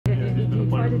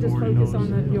just focus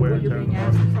on what you're being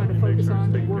asked to try to focus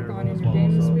on, to work on in your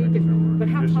game this week. But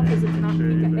how tough is it to not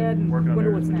peek ahead and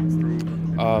wonder what's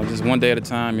next? Just one day at a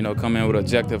time, come in with an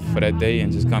objective for that day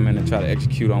and just come in and try to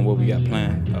execute on what we got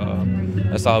planned.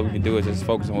 That's all we can do is just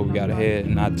focus on what we got ahead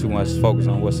and not too much focus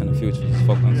on what's in the future, just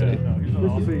focus on today. This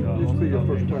will be your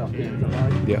first playoff game,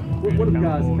 right? Yeah. What have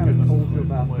guys kind of told you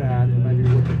about that and maybe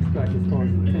what to expect as far as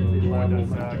intensity levels?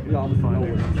 You obviously know what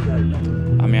to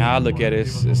expect. I mean, how I look at it,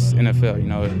 it's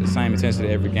NFL. The same intensity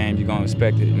every game, you're going to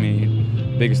expect it. I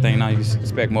mean, biggest thing now, you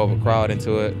expect more of a crowd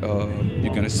into it.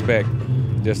 You can expect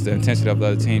just the intensity of the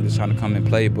other team just trying to come and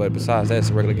play, but besides that, it's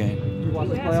a regular game. You watch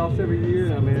the playoffs every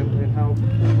year, I mean, and how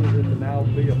cool is it to now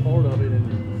be a part of it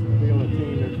and be on a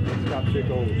team that's got big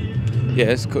goals? Yeah,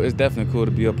 it's cool. It's definitely cool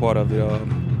to be a part of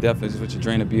it. Definitely just what you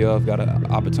dream to be of. Got an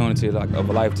opportunity of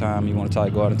a lifetime. You want to try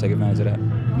to go out and take advantage of that.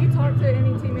 Have you talked to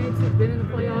any teammates who've been in the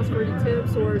playoffs for any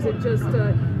tips, or is it just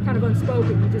kind of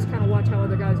unspoken? You just kind of watch how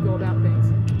other guys go about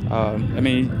things? I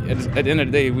mean, at the end of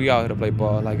the day, we out here to play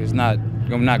ball. Like,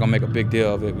 I'm not gonna make a big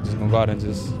deal of it. We're just gonna go out and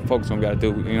just focus on what we gotta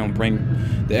do. Bring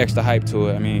the extra hype to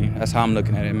it. I mean, that's how I'm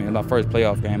looking at it. I mean, it's our first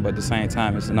playoff game, but at the same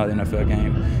time, it's another NFL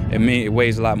game. It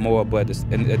weighs a lot more, but at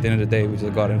the end of the day, we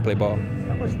just go out and play ball.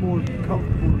 How much more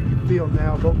comfortable do you feel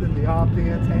now, both in the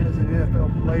offense and as an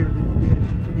NFL player, than you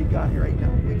did when you got here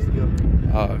 8-9 weeks ago?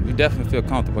 You definitely feel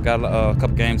comfortable. Got a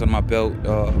couple games under my belt,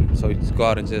 so you just go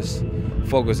out and just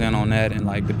focus in on that. And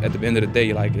like at the end of the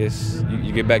day, like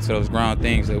you get back to those ground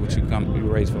things that what you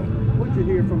raised for. What did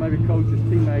you hear from maybe coaches,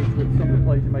 teammates with some of the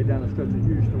plays you made down the stretch in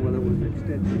Houston, whether it was an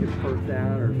extension to get the first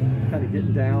down or kind of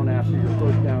getting down after your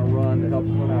first down run to help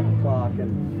run out the clock,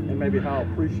 and maybe how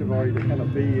appreciative are you to kind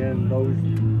of be in those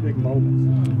big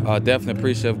moments? Definitely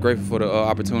appreciative, grateful for the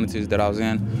opportunities that I was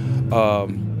in.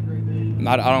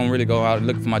 I don't really go out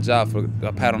looking for my job for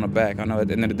a pat on the back. I know at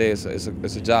the end of the day it's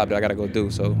a job that I got to go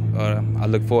do, so I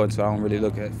look forward to it. I don't really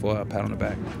look for a pat on the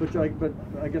back. But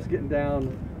I guess getting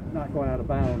down, not going out of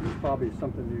bounds, is probably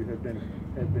something you had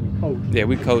been coached. Yeah,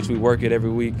 we coach, we work it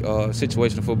every week,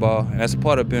 situational football, and that's a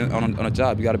part of being on a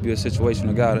job. You got to be a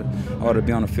situational guy in order to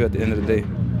be on the field at the end of the day.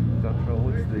 Dontrell,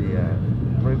 what's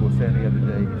Ray was saying the other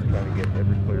day, he's trying to get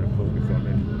every player to focus on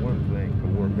maybe one thing to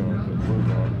work on, to improve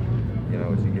on,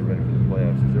 as you get ready for the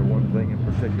playoffs. Is there one thing in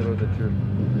particular that you're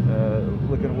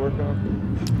looking to work on?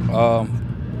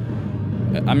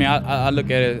 I mean, I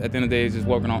look at it at the end of the day, it's just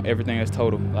working on everything that's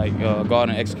total. Like, go out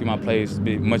and execute my plays,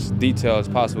 be much detailed as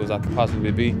possible as I could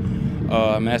possibly be.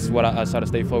 And that's what I try to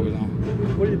stay focused on.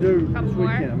 What do you do this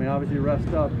weekend? I mean, obviously you rest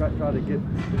up, try to get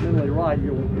mentally right.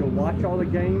 You'll watch all the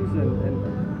games,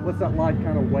 and what's that like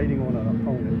kind of waiting on an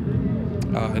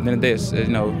opponent? At the end of the day, it's,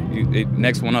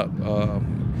 next one up.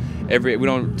 We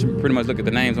don't pretty much look at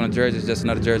the names on the jersey, it's just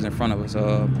another jersey in front of us.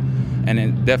 And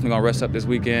then definitely gonna rest up this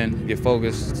weekend, get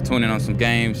focused, tune in on some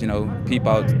games, peep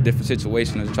out different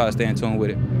situations, and try to stay in tune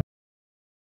with it.